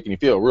shit, making you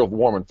feel real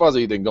warm and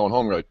fuzzy, then going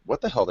home, you're like, what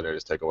the hell did I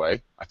just take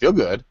away? I feel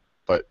good,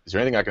 but is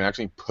there anything I can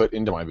actually put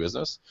into my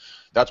business?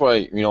 That's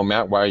why,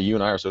 Matt, why you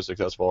and I are so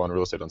successful on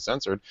Real Estate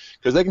Uncensored,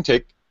 because they can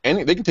take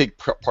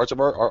parts of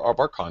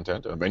our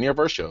content, of any of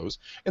our shows,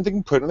 and they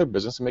can put it in their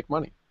business and make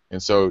money.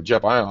 And so,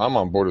 Jeff, I'm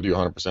on board with you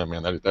 100%,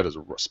 man. That is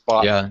a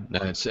spot. Yeah,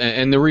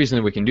 and the reason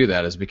that we can do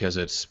that is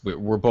because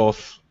we're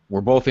both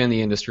in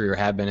the industry, or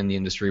have been in the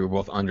industry. We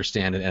both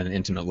understand it at an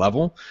intimate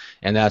level,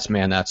 and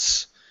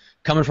that's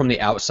coming from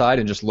the outside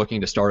and just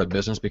looking to start a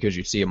business because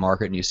you see a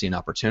market and you see an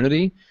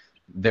opportunity.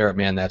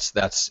 That's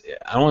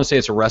I don't want to say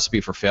it's a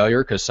recipe for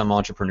failure, because some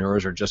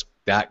entrepreneurs are just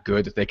that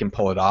good that they can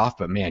pull it off,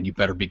 but man, you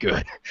better be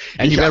good,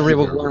 and you better be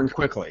able to learn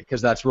quickly,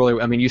 because that's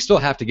really, you still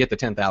have to get the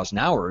 10,000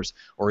 hours,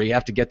 or you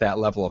have to get that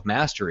level of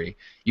mastery.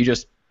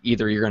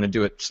 Either you're going to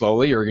do it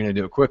slowly or you're going to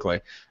do it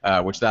quickly,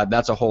 which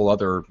that's a whole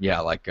other,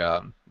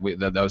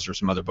 those are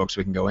some other books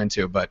we can go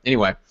into. But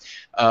anyway,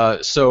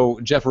 so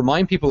Jeff,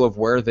 remind people of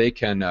where they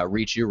can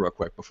reach you real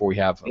quick before we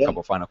have a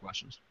couple final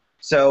questions.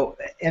 So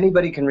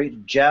anybody can reach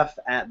Jeff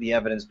at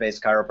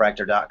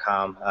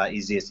theevidencebasedchiropractor.com.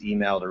 Easiest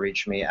email to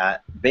reach me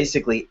at.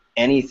 Basically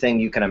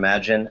anything you can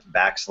imagine,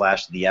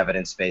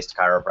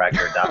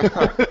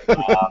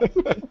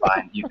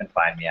 /theevidencebasedchiropractor.com. You can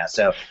find me at.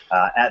 So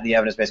at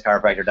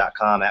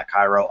theevidencebasedchiropractor.com, at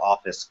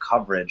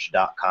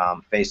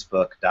chiroofficecoverage.com,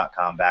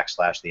 facebook.com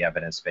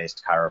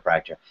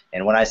 /theevidencebasedchiropractor.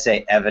 And when I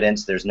say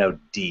evidence, there's no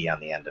D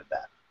on the end of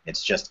that.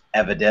 It's just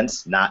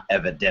evidence, not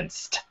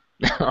evidenced.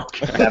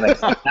 Okay. Now I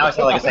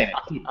sound like I'm saying it.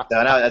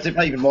 So now that's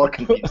probably even more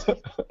confusing.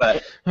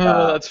 But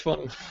that's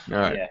funny. All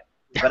right. Yeah.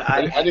 But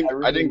I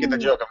didn't get the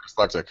joke. I'm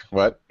dyslexic.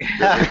 What?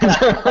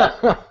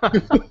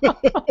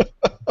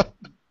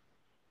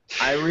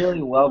 I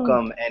really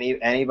welcome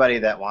anybody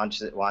that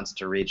wants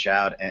to reach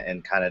out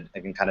and kind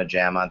of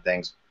jam on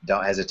things.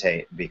 Don't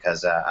hesitate,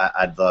 because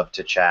I'd love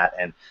to chat.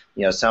 And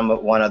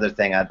one other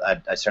thing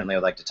I certainly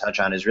would like to touch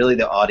on is really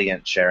the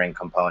audience sharing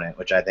component,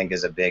 which I think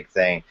is a big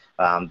thing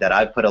that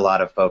I've put a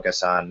lot of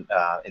focus on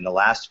in the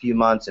last few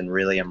months, and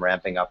really am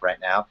ramping up right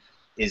now.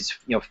 Is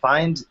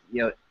find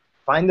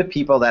the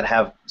people that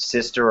have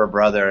sister or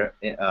brother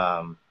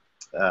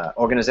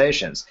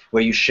organizations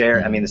where you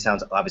share. I mean, this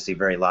sounds obviously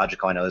very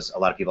logical. I know there's a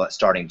lot of people that are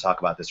starting to talk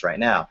about this right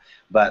now,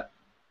 but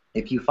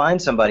if you find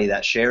somebody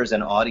that shares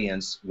an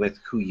audience with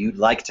who you'd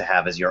like to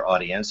have as your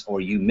audience, or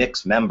you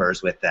mix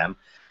members with them,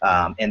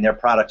 and their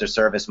product or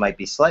service might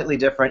be slightly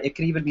different, it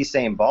could even be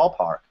same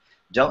ballpark,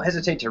 don't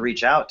hesitate to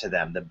reach out to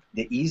them.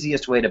 The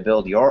easiest way to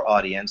build your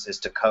audience is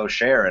to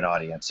co-share an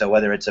audience. So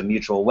whether it's a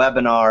mutual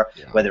webinar,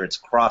 whether it's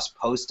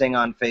cross-posting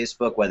on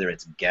Facebook, whether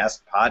it's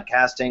guest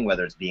podcasting,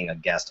 whether it's being a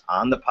guest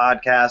on the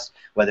podcast,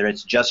 whether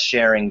it's just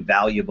sharing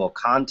valuable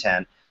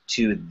content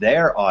to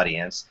their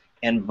audience,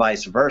 and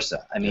vice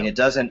versa. I mean,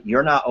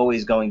 you're not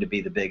always going to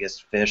be the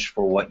biggest fish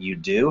for what you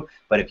do,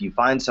 but if you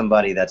find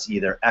somebody that's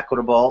either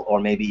equitable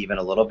or maybe even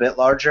a little bit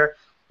larger,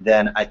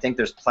 then I think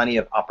there's plenty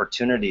of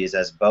opportunities,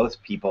 as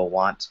both people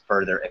want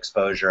further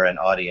exposure and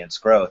audience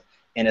growth.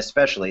 And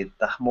especially,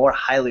 the more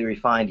highly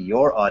refined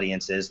your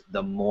audience is,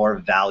 the more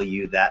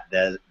value that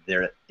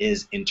there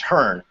is in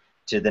turn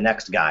to the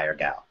next guy or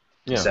gal.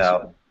 Yeah.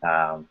 So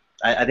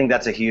I think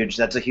that's a huge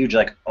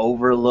like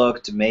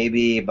overlooked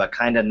maybe, but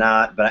kind of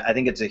not. But I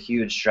think it's a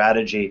huge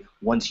strategy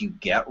once you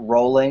get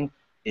rolling.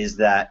 Is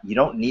that you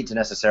don't need to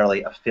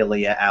necessarily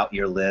affiliate out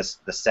your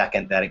list the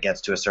second that it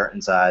gets to a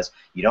certain size.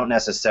 You don't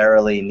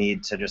necessarily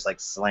need to just like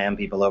slam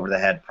people over the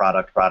head,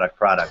 product, product,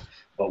 product.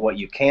 But what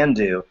you can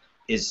do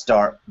is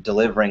start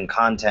delivering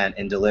content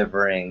and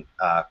delivering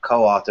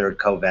co-authored,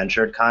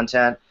 co-ventured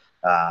content,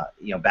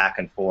 back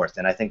and forth.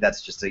 And I think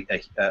that's just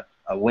a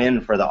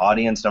win for the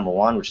audience, number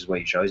one, which is what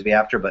you should always be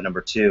after. But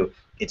number two,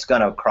 it's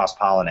going to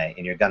cross-pollinate,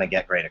 and you're going to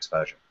get great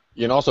exposure.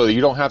 And also,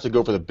 you don't have to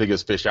go for the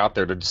biggest fish out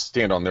there to just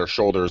stand on their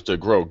shoulders to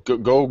grow.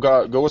 Go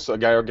with a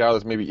guy or gal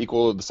that's maybe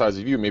equal to the size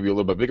of you, maybe a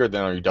little bit bigger.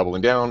 Then are you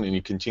doubling down, and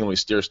you continually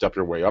step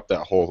your way up that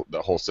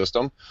whole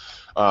system.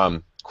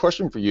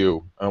 Question for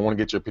you. I want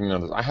to get your opinion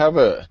on this. I have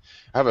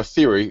a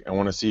theory. I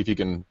want to see if you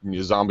can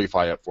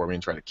zombify it for me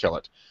and try to kill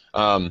it.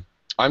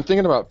 I'm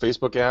thinking about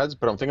Facebook ads,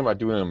 but I'm thinking about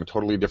doing them a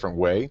totally different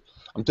way.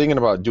 I'm thinking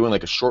about doing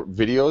like a short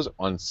videos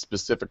on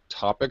specific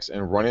topics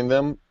and running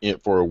them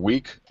for a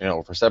week,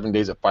 for 7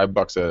 days at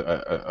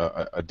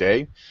 $5 a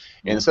day.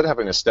 And instead of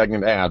having a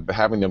stagnant ad, but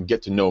having them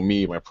get to know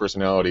me, my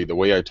personality, the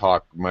way I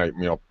talk, my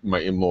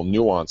little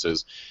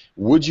nuances.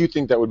 Would you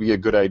think that would be a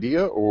good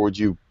idea, or would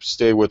you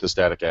stay with the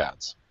static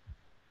ads?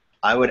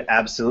 I would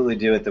absolutely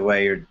do it the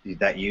way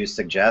that you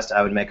suggest.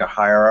 I would make a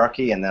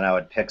hierarchy, and then I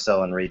would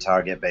pixel and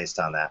retarget based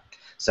on that.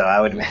 So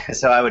I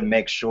would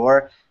make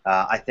sure.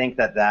 I think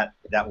that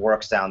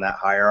works down that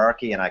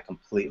hierarchy, and I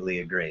completely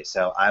agree.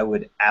 So I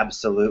would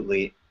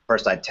absolutely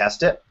first I'd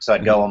test it. So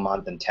I'd go a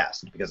month and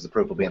test because the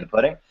proof will be in the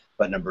pudding.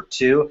 But number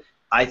two,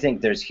 I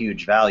think there's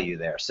huge value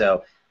there.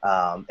 So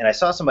and I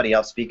saw somebody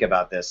else speak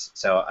about this.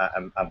 So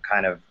I'm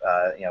kind of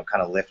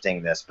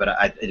lifting this,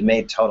 but it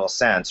made total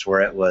sense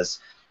where it was.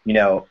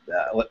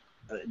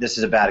 This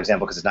is a bad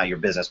example because it's not your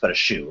business, but a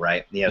shoe,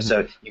 right?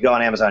 So you go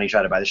on Amazon, you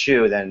try to buy the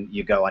shoe, then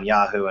you go on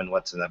Yahoo, and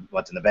what's in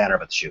the banner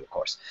but the shoe, of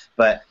course.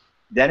 But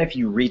then if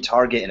you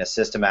retarget in a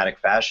systematic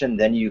fashion,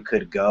 then you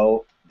can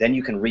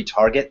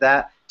retarget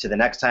that to the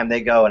next time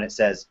they go and it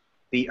says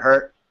feet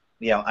hurt.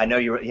 I know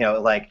you're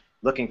like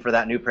looking for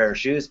that new pair of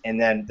shoes, and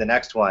then the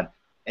next one.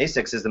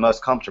 Asics is the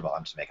most comfortable.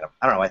 I'm just making up.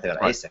 I don't know why they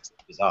got Asics.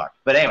 It's bizarre.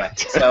 But anyway,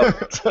 so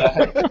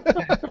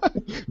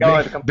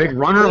big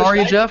runner, are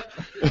you, Jeff?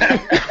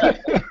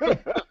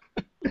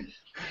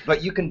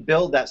 But you can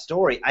build that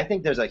story. I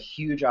think there's a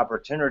huge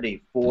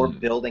opportunity for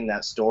building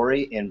that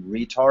story in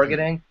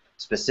retargeting,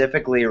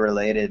 specifically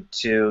related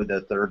to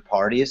the third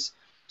parties.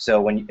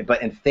 So and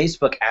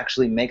Facebook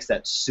actually makes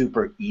that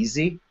super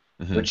easy.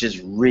 Which is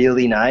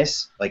really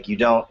nice. Like you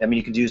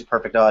can use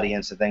perfect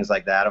audience and things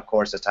like that, of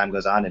course, as time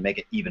goes on and make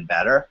it even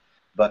better.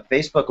 But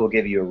Facebook will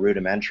give you a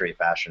rudimentary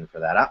fashion for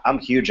that. I'm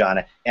huge on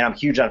it, and I'm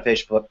huge on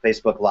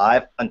Facebook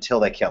Live until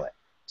they kill it.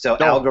 So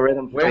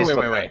algorithm. Wait.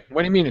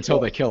 What do you mean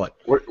until they kill it?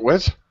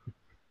 What?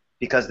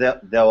 Because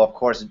they'll of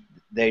course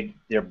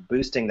they're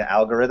boosting the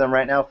algorithm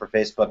right now for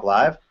Facebook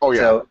Live. Oh yeah.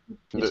 So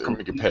it's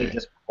completely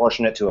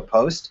disproportionate to a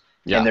post,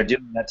 and they're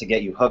doing that to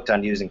get you hooked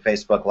on using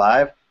Facebook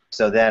Live.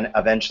 So then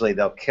eventually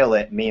they'll kill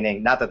it,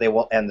 meaning not that they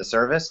will end the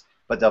service,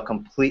 but they'll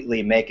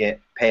completely make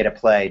it pay to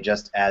play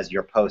just as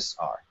your posts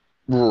are.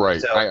 Right.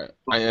 So,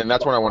 and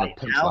that's what I want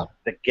to now,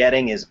 the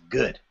getting is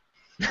good.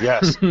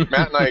 Yes,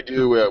 Matt and I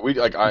do.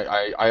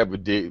 I have a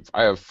day.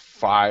 I have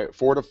 4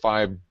 to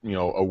 5,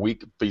 a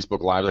week Facebook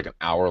Live, like an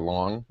hour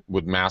long,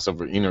 with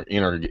massive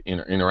engagement.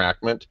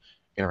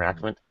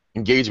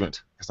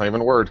 It's not even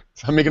a word.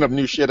 I'm making up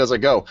new shit as I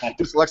go.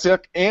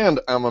 Dyslexic,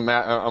 and I'm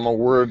a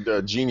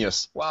word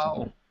genius.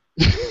 Wow.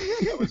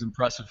 That was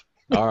impressive.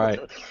 All right.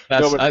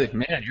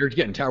 Man, you're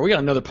getting tired. We got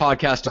another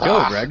podcast to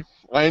go, Greg.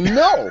 I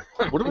know.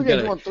 What are we going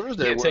to do on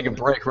Thursday? Take a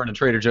break. Run to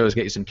Trader Joe's,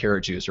 get you some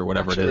carrot juice or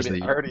whatever it is. I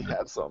already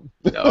had some.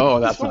 Oh,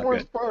 that's not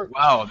good.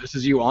 Wow, this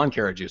is you on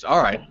carrot juice.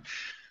 All right.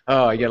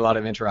 Oh, you get a lot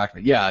of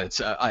interaction. Yeah, it's.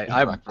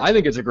 I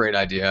think it's a great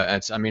idea.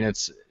 To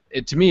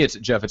me,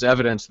 Jeff. It's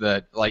evidence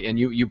that and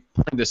you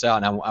pointed this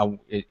out,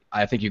 and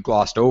I think you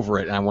glossed over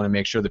it, and I want to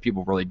make sure that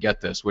people really get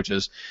this, which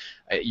is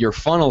your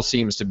funnel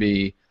seems to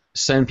be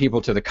send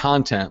people to the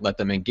content, let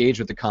them engage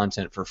with the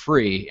content for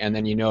free, and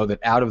then you know that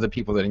out of the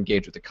people that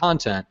engage with the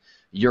content,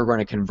 you're going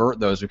to convert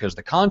those because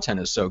the content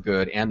is so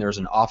good and there's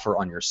an offer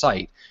on your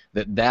site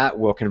that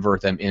will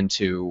convert them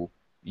into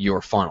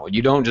your funnel.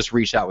 You don't just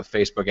reach out with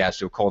Facebook ads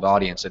to a cold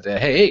audience and say,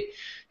 hey,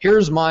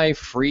 here's my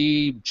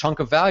free chunk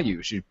of value.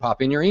 You should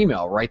pop in your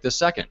email right this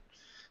second.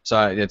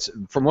 So it's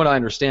from what I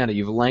understand,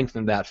 you've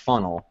lengthened that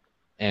funnel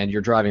and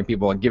you're driving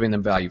people and giving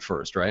them value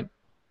first, right?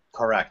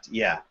 Correct.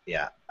 Yeah.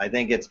 I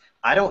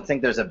don't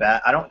think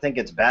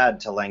it's bad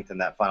to lengthen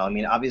that funnel. I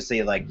mean, obviously,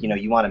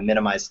 you want to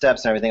minimize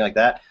steps and everything like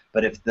that.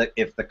 But if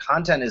the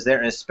content is there,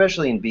 and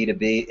especially in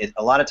B2B,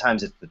 a lot of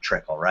times it's the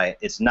trickle, right?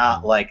 It's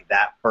not like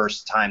that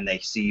first time they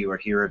see you or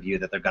hear of you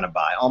that they're going to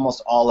buy.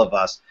 Almost all of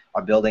us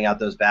are building out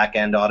those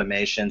back-end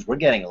automations. We're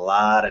getting a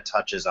lot of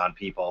touches on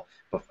people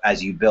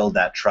as you build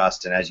that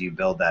trust and as you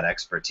build that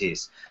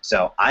expertise.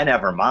 So I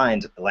never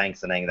mind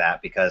lengthening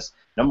that, because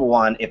number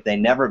one, if they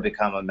never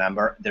become a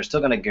member, they're still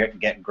going to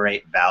get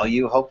great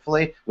value,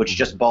 hopefully, which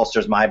just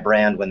bolsters my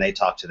brand when they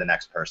talk to the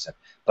next person.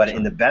 But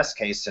in the best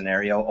case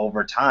scenario,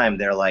 over time,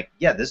 they're like,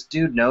 yeah, this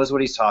dude knows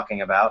what he's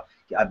talking about.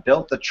 I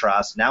built the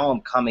trust. Now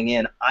I'm coming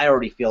in. I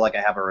already feel like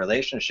I have a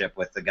relationship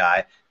with the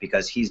guy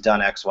because he's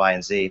done X, Y,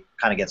 and Z.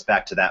 Kind of gets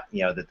back to that,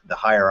 the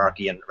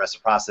hierarchy and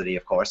reciprocity,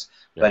 of course.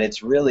 Yeah. But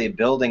it's really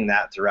building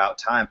that throughout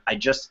time.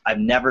 I've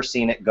never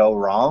seen it go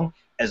wrong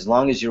as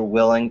long as you're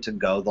willing to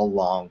go the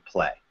long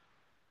play.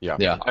 Yeah,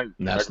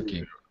 that's the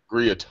key.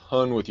 Agree a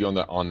ton with you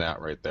on that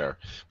right there.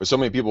 But so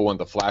many people want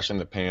the flash in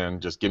the pan.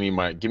 Just give me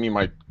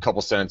my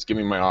couple cents, give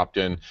me my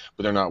opt-in,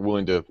 but they're not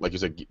willing to, like you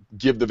said,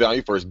 give the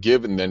value first,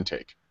 give and then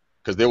take.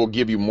 Because they will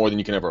give you more than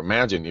you can ever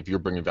imagine if you're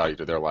bringing value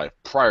to their life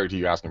prior to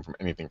you asking for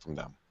anything from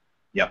them.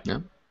 Yep. Yeah,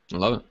 I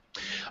love it.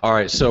 All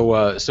right,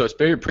 so it's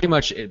pretty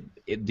much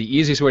the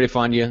easiest way to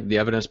find you, the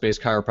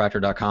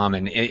evidencebasedchiropractor.com,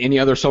 and any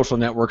other social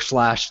network / the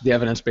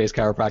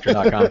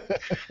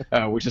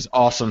evidencebasedchiropractor.com, which is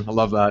awesome. I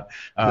love that.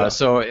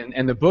 So,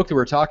 and the book that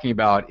we're talking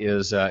about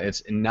is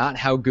it's not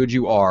How Good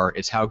You Are,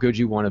 It's How Good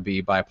You Want to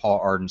Be by Paul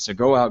Arden. So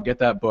go out, get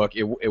that book.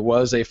 It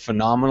was a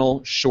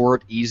phenomenal,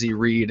 short, easy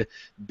read,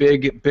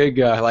 big,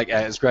 like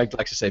as Greg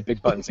likes to say,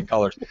 big buttons and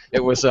colors.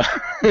 It was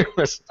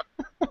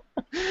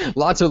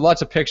lots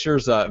of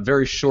pictures,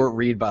 very short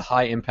read, but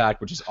high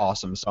impact, which is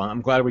awesome. So I'm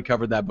glad we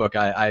covered that book.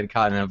 I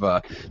kind of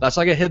that's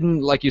like a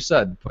hidden, like you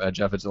said,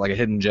 Jeff. It's like a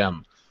hidden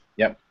gem.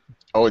 Yep.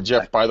 Oh,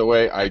 Jeff, by the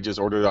way, I just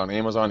ordered it on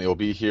Amazon. It'll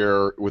be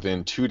here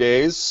within 2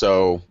 days,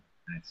 so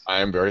nice.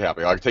 I am very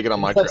happy. I'll take it on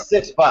my trip. It's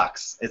like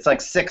 $6. It's like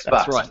 $6.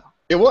 That's right.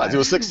 It was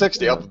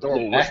 $6.60 out the door.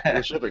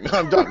 We're shipping.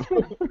 I'm done.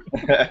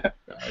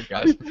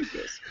 Guys.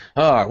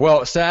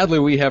 Well, sadly,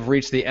 we have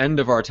reached the end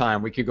of our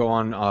time. We could go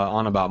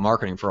on about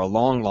marketing for a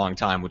long, long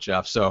time with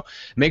Jeff. So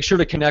make sure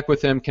to connect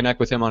with him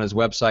on his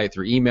website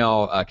through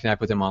email, connect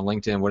with him on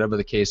LinkedIn, whatever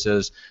the case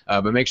is.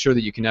 But make sure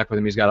that you connect with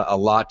him. He's got a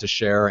lot to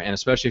share, and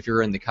especially if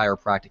you're in the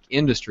chiropractic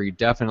industry,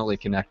 definitely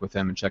connect with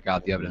him and check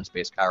out the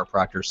Evidence-Based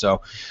Chiropractor.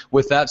 So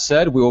with that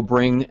said, we will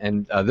bring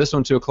this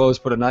one to a close,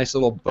 put a nice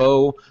little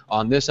bow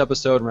on this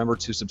episode. Remember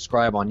to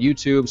subscribe on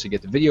YouTube so you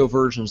get the video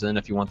versions. And then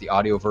if you want the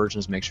audio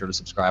versions, make sure to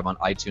subscribe on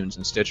iTunes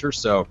and Stitcher.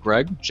 So,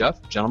 Greg,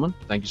 Jeff, gentlemen,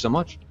 thank you so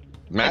much.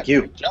 Matt, thank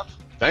you. Jeff,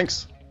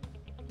 thanks.